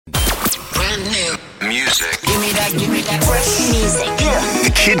new music. Give me that fresh music. Yeah.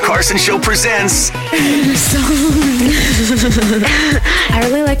 The Kid Carson Show presents I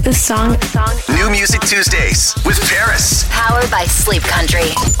really like this song. New Music Tuesdays with Paris. Powered by Sleep Country.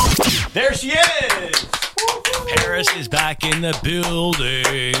 There she is! Paris is back in the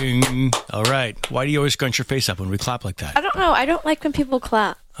building. All right. Why do you always scrunch your face up when we clap like that? I don't know. I don't like when people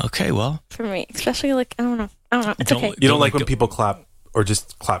clap. Okay, well. For me, especially I don't know. It's okay. You don't like when people clap or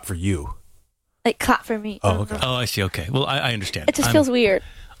just clap for you? Like clap for me. Oh, okay. Oh, I see. Okay. Well, I understand. It just feels weird.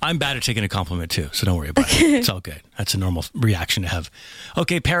 I'm bad at taking a compliment too, so don't worry about it. It's all good. That's a normal reaction to have.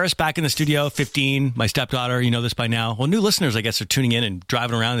 Okay, Paris back in the studio, 15, my stepdaughter. You know this by now. Well, new listeners, I guess, are tuning in and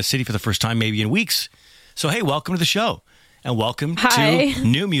driving around the city for the first time maybe in weeks. So, hey, welcome to the show. And welcome to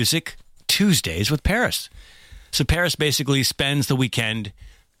New Music Tuesdays with Paris. So Paris basically spends the weekend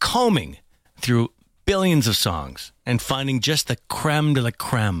combing through billions of songs and finding just the creme de la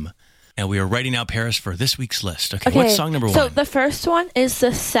creme. And we are writing out Paris for this week's list. Okay, what's song number one? So the first one is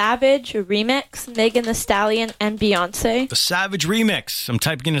the Savage remix, Megan Thee Stallion and Beyonce. The Savage remix. I'm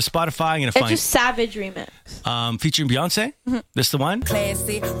typing into Spotify. I'm going to find... It's just Savage remix. Featuring Beyonce? Mm-hmm. This the one?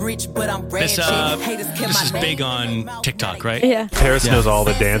 Classy, rich, but I'm this is big on TikTok, right? Yeah. Paris knows all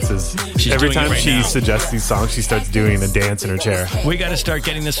the dances. Every time she suggests these songs, she starts doing a dance in her chair. We got to start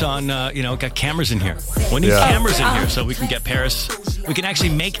getting this on, got cameras in here. We need cameras in here so we can get Paris. We can actually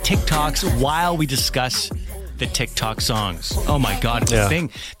make TikToks while we discuss the TikTok songs. Oh my God, it's a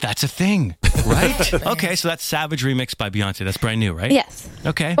thing. That's a thing, right? Okay, so that's Savage remix by Beyonce. That's brand new, right? Yes.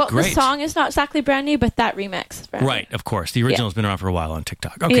 Okay, well, great. The song is not exactly brand new, but that remix is brand new. Right, of course. The original's been around for a while on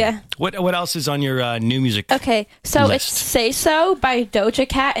TikTok. Okay. Yeah. What else is on your new music Okay, so list? it's Say So by Doja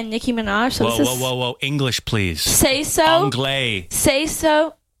Cat and Nicki Minaj. So Whoa. English, please. Say So. Anglais. Say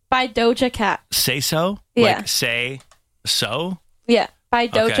So by Doja Cat. Say So? Yeah. Like say so? Yeah, by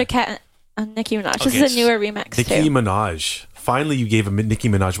Doja Cat and Nicki Minaj. This is a newer remix Nicki Minaj. Finally, you gave a Nicki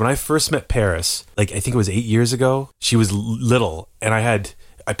Minaj. When I first met Paris, I think it was 8 years ago, she was little, and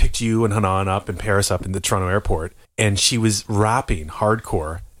I picked you and Hanan up and Paris up in the Toronto airport, and she was rapping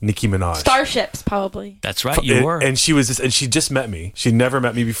hardcore Nicki Minaj. Starships, probably. That's right, you were. And she just met me. She'd never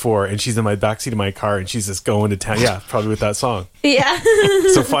met me before, and she's in my backseat of my car, and she's just going to town. Yeah, probably with that song. Yeah.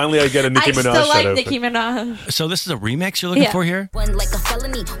 So finally, I get a Nicki Minaj. I still like Nicki Minaj. So this is a remix you're looking for here? One like a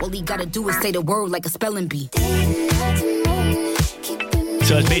felony. All he gotta do is say the word like a spelling bee.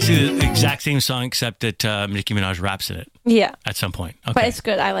 So it's basically the exact same song, except that Nicki Minaj raps in it. Yeah. At some point. Okay. But it's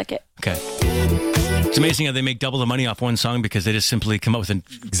good. I like it. Okay. It's amazing how they make double the money off one song because they just simply come up with a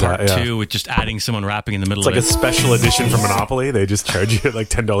part two with just adding someone rapping in the middle of it. It's like a special edition for Monopoly. They just charge you like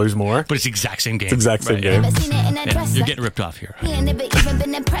 $10 more. But it's the exact same game. It's the exact same game. Yeah, you're getting ripped off here. Okay.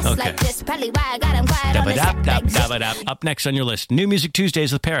 Up next on your list, New Music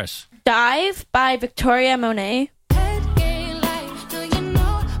Tuesdays with Paris. Dive by Victoria Monet.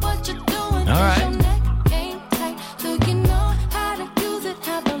 All right.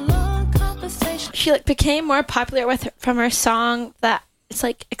 She became more popular from her song that it's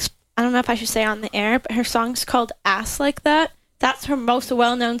I don't know if I should say on the air, but her song's called Ass Like That. That's her most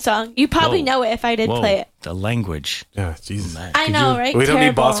well-known song. You probably know it if I did play it. The language. Yeah, Jesus. Man. I know, right? We don't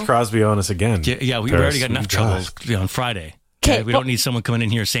need Boss Crosby on us again. Yeah, we already got enough trouble on Friday. Okay, we don't need someone coming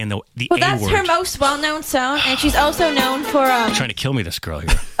in here saying the A word. That's her most well-known song, and she's also known for... trying to kill me, this girl here.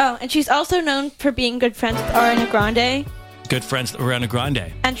 Oh, and she's also known for being good friends with Ariana Grande. Good friends with Ariana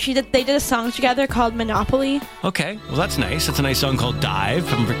Grande. And they did a song together called Monopoly. Okay, well that's nice. It's a nice song called Dive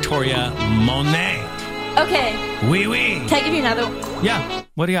from Victoria Monet. Okay. Oui. Can I give you another one? Yeah.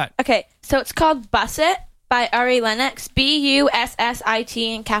 What do you got? Okay, so it's called Buss It by Ari Lennox. Bussit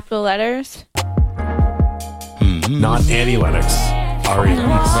in capital letters. Mm-hmm. Not Annie Lennox. Ari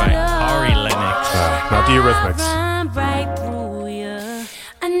Lennox. Right. Ari Lennox. Not the Eurythmics.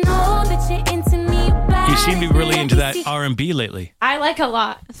 You seem to be really into that R&B lately. I like a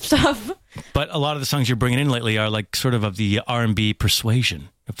lot of stuff. But a lot of the songs you're bringing in lately are sort of the R&B persuasion,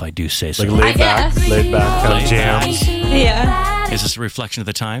 if I do say so. Laid back kind of jams. Yeah. Is this a reflection of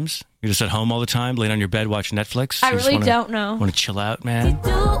the times? You're just at home all the time, laying on your bed watching Netflix? I really don't know. Want to chill out, man?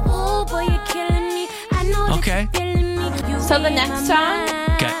 Okay. So the next song...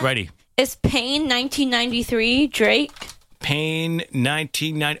 Okay, ready. Is Pain 1993, Drake. Pain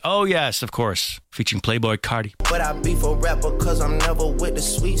 1990. Oh, yes, of course. Featuring Playboy Cardi. But I be for rapper cause I'm never with the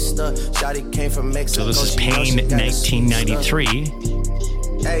sweet stuff. Shawty came from Mexico. So this is Pain 1993.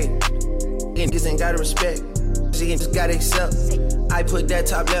 Hey, niggas ain't gotta respect. She just gotta accept. I put that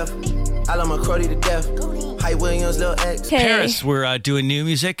top left. I love my cruddy to death. Hype Williams, Lil X. Okay. Paris, we're doing new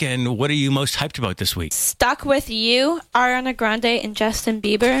music, and what are you most hyped about this week? Stuck With You, Ariana Grande and Justin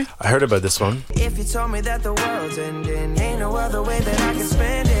Bieber. I heard about this one. If you told me that the world's ending, ain't no other way that I can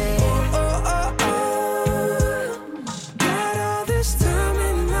spend it. Got all this time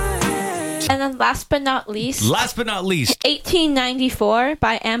in my head. And then last but not least, 1894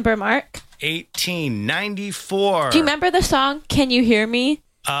 by Amber Mark. 1894. Do you remember the song Can You Hear Me?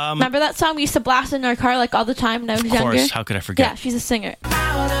 Remember that song we used to blast in our car like all the time when I was Of course, younger? how could I forget? Yeah, she's a singer.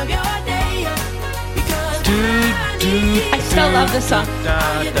 I still love this song.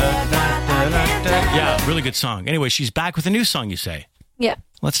 Yeah, really good song. Anyway, she's back with a new song, you say. Yeah.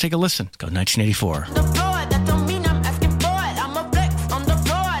 Let's take a listen. Let's go 1984.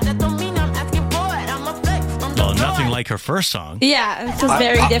 Well, nothing like her first song. Yeah, it's just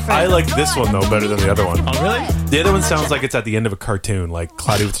very different. I like this one, though, better than the other one. Oh, really? The other one sounds like it's at the end of a cartoon, like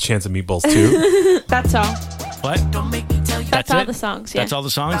Cloudy with a Chance of Meatballs 2. That's all. What? That's all it? the songs, yeah. That's all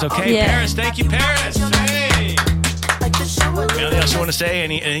the songs? Okay, Yeah. Paris. Thank you, Paris. Hey. Anything else you want to say?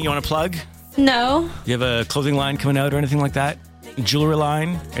 Anything you want to plug? No. You have a clothing line coming out or anything like that? Jewelry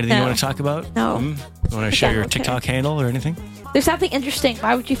line? Anything you No. want to talk about? No. You want to share your Okay. TikTok handle or anything? There's nothing interesting.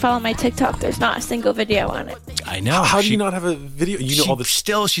 Why would you follow my TikTok? There's not a single video on it. I know. How do you not have a video? You know all this.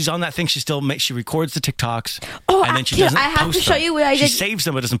 She's on that thing. She records the TikToks. Oh, and then she here, doesn't I have post to show them. you what I She did. saves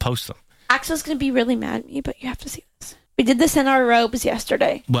them but doesn't post them. Axel's going to be really mad at me, but you have to see this. We did this in our robes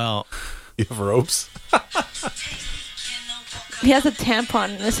yesterday. Well, You have ropes. He has a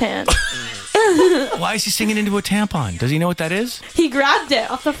tampon in his hand. why is he singing into a tampon? Does he know what that is? He grabbed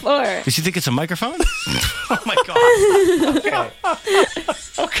it off the floor. Does he think it's a microphone? Oh my god.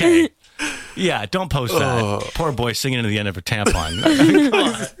 Okay. Yeah, don't post that. Poor boy singing into the end of a tampon. I mean, come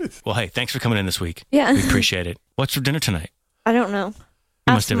on. Well, hey, thanks for coming in this week. Yeah. We appreciate it. What's for dinner tonight? I don't know.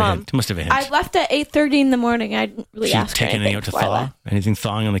 You Ask Mom. must have a hint. I left at 8:30 in the morning. I didn't really She ask her taking anything out to before I thaw? left. Anything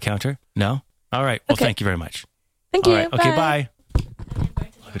thawing on the counter? No? All right. Well, Okay. thank you very much. Thank All you. right. Okay, bye.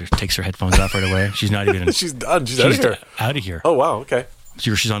 Look at her. Takes her headphones off right away. She's not even... She's done. She's out of here. out of here. Oh, wow. Okay.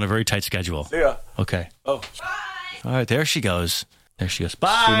 She's on a very tight schedule. Yeah. Okay. Oh. All right. There she goes. There she goes.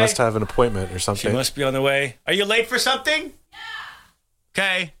 Bye. She must have an appointment or She something. must be on the way. Are you late for something? Yeah.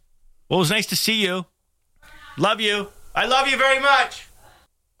 Okay. Well, it was nice to see you. Love you. I love you very much.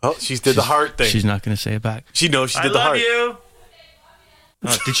 Oh, she did the heart thing. She's not going to say it back. She knows she did I the love heart. you.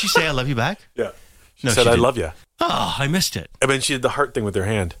 Oh, did she say I love you back? Yeah. She No, said, she I didn't. love you. Oh, I missed it. And then she did the heart thing with her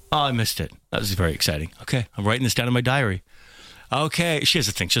hand. Oh, I missed it. That was very exciting. Okay. I'm writing this down in my diary. Okay. She has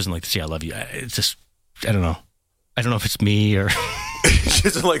a thing. She doesn't like to say I love you. It's just, I don't know. I don't know if it's me or... She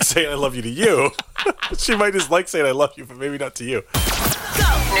doesn't like saying I love you to you. She might just like saying I love you, but maybe not to you.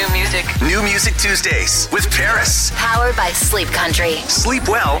 New music. New Music Tuesdays with Paris. Powered by Sleep Country. Sleep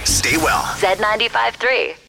well, stay well. Z95.3.